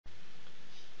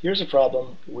Here's a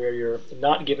problem where you're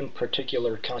not given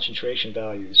particular concentration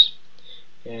values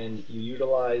and you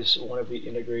utilize one of the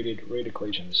integrated rate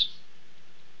equations.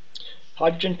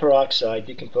 Hydrogen peroxide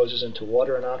decomposes into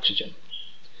water and oxygen.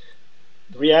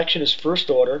 The reaction is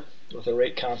first order with a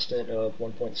rate constant of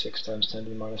 1.6 times 10 to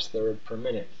the minus third per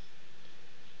minute.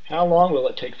 How long will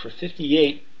it take for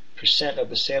 58%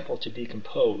 of the sample to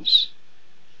decompose?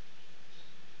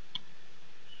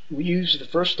 We use the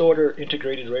first order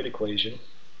integrated rate equation.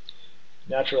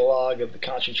 Natural log of the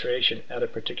concentration at a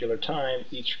particular time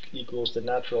equals the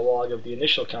natural log of the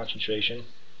initial concentration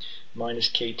minus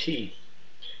kT.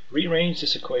 Rearrange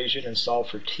this equation and solve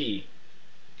for T,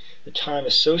 the time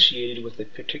associated with a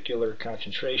particular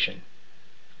concentration.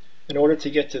 In order to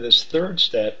get to this third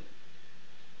step,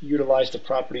 utilize the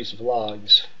properties of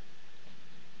logs.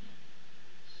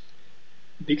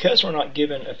 Because we're not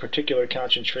given a particular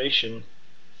concentration,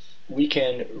 we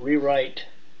can rewrite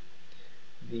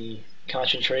the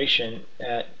concentration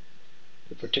at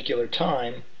the particular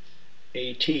time,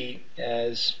 AT,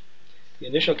 as the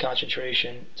initial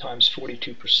concentration times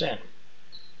 42%.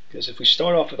 Because if we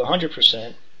start off with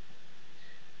 100%,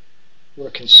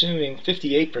 we're consuming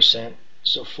 58%,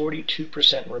 so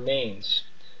 42% remains.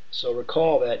 So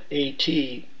recall that AT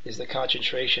is the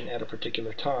concentration at a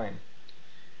particular time.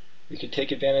 We can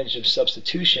take advantage of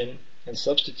substitution and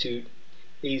substitute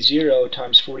A0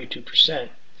 times 42%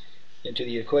 into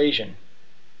the equation.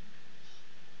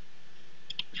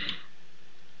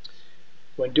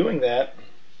 When doing that,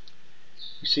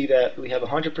 you see that we have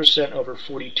 100% over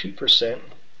 42%,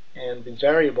 and the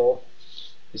variable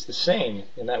is the same,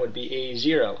 and that would be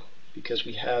A0, because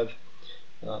we have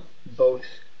both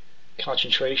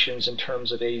concentrations in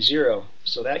terms of A0.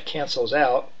 So that cancels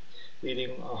out,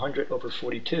 leaving 100 over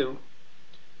 42.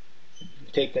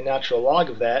 Take the natural log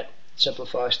of that,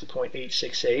 simplifies to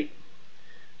 0.868,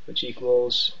 which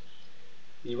equals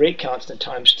the rate constant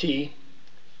times T.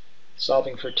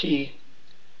 Solving for T,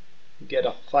 you get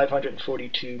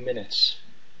 542 minutes.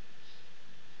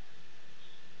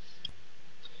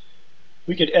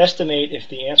 We could estimate if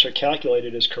the answer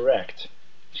calculated is correct.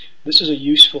 This is a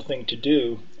useful thing to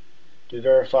do to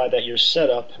verify that your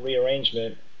setup,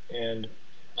 rearrangement, and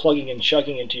plugging and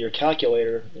chugging into your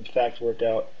calculator in fact worked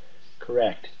out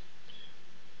correct.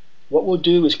 What we'll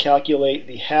do is calculate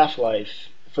the half-life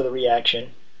for the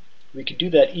reaction. We could do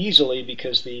that easily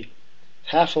because the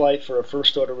half-life for a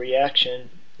first order reaction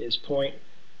is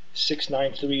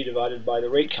 0.693 divided by the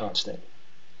rate constant.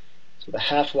 So the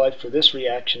half-life for this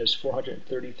reaction is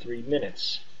 433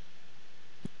 minutes.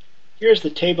 Here's the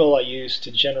table I used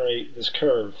to generate this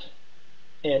curve.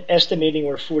 And estimating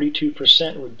where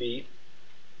 42% would be,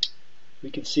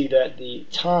 we can see that the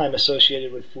time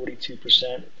associated with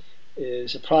 42%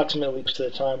 is approximately to the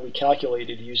time we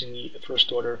calculated using the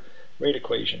first order rate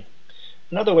equation.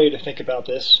 Another way to think about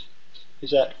this is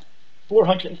that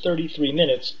 433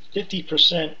 minutes,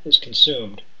 50% is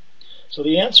consumed. So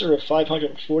the answer of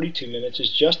 542 minutes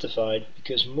is justified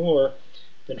because more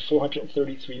than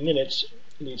 433 minutes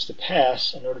needs to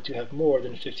pass in order to have more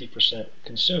than 50%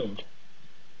 consumed.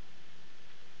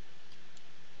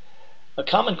 A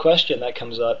common question that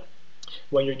comes up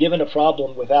when you're given a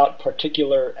problem without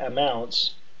particular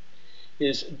amounts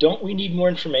is, don't we need more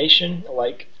information,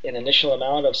 like an initial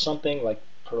amount of something like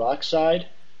peroxide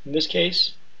in this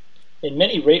case? In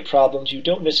many rate problems, you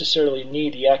don't necessarily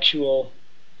need the actual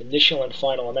initial and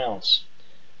final amounts.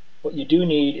 What you do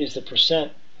need is the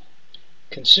percent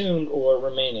consumed or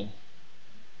remaining.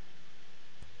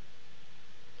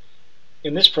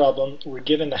 In this problem, we're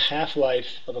given the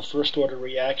half-life of a first order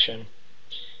reaction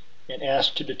and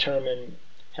asked to determine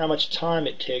how much time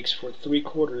it takes for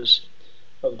 3/4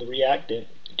 of the reactant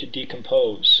to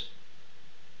decompose.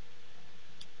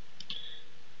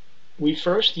 We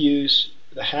first use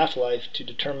the half-life to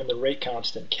determine the rate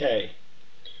constant K.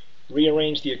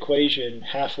 Rearrange the equation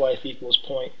half-life equals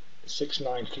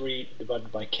 0.693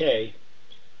 divided by K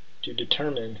to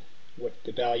determine what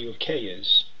the value of K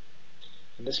is.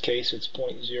 In this case, it's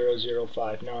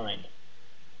 0.0059.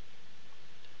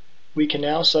 We can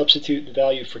now substitute the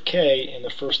value for K in the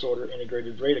first order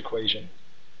integrated rate equation.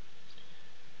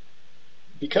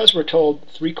 Because we're told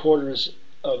 3/4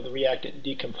 of the reactant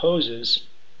decomposes,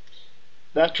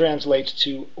 that translates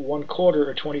to 1/4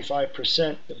 or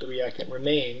 25% of the reactant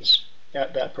remains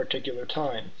at that particular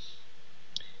time.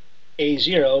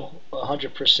 A0,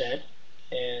 100%,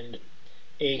 and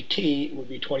AT would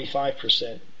be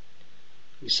 25%.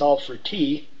 We solve for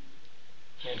T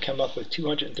and come up with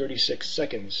 236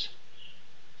 seconds.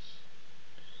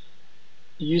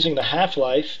 Using the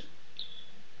half-life,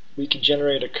 we can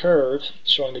generate a curve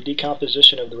showing the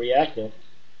decomposition of the reactant,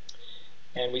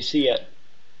 And we see at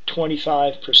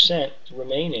 25%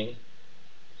 remaining,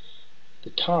 the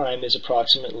time is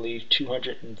approximately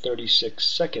 236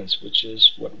 seconds, which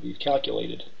is what we've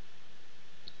calculated.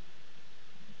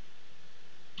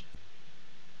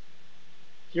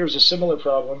 Here's a similar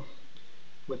problem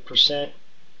with percent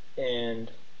and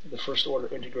the first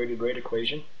order integrated rate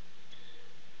equation.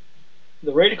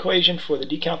 The rate equation for the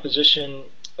decomposition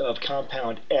of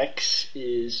compound X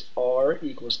is R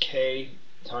equals K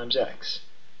times X.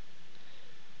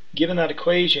 Given that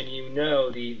equation, you know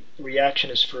the reaction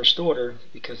is first order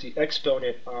because the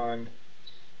exponent on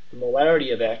the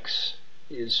molarity of X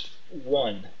is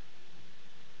 1.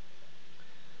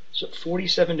 So at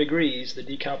 47 degrees, the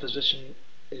decomposition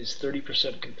is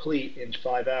 30% complete in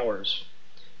 5 hours.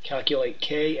 Calculate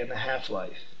K and the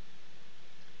half-life.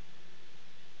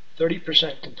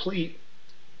 30% complete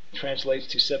translates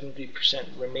to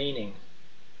 70% remaining.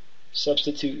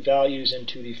 Substitute values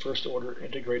into the first order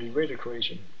integrated rate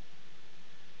equation.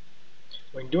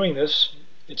 When doing this,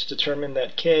 it's determined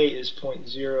that K is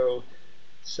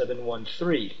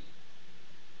 0.0713.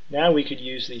 Now we could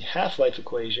use the half-life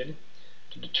equation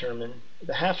to determine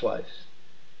the half-life.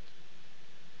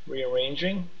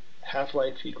 Rearranging,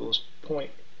 half-life equals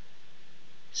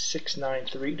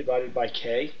 0.693 divided by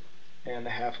K, and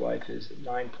the half-life is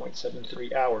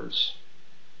 9.73 hours.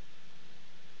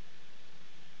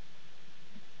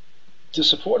 To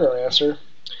support our answer,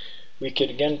 we could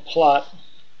again plot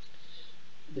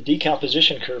the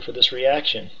decomposition curve for this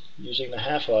reaction using the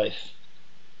half-life.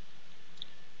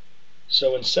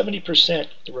 So when 70%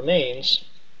 remains,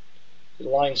 it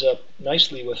lines up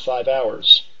nicely with 5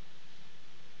 hours.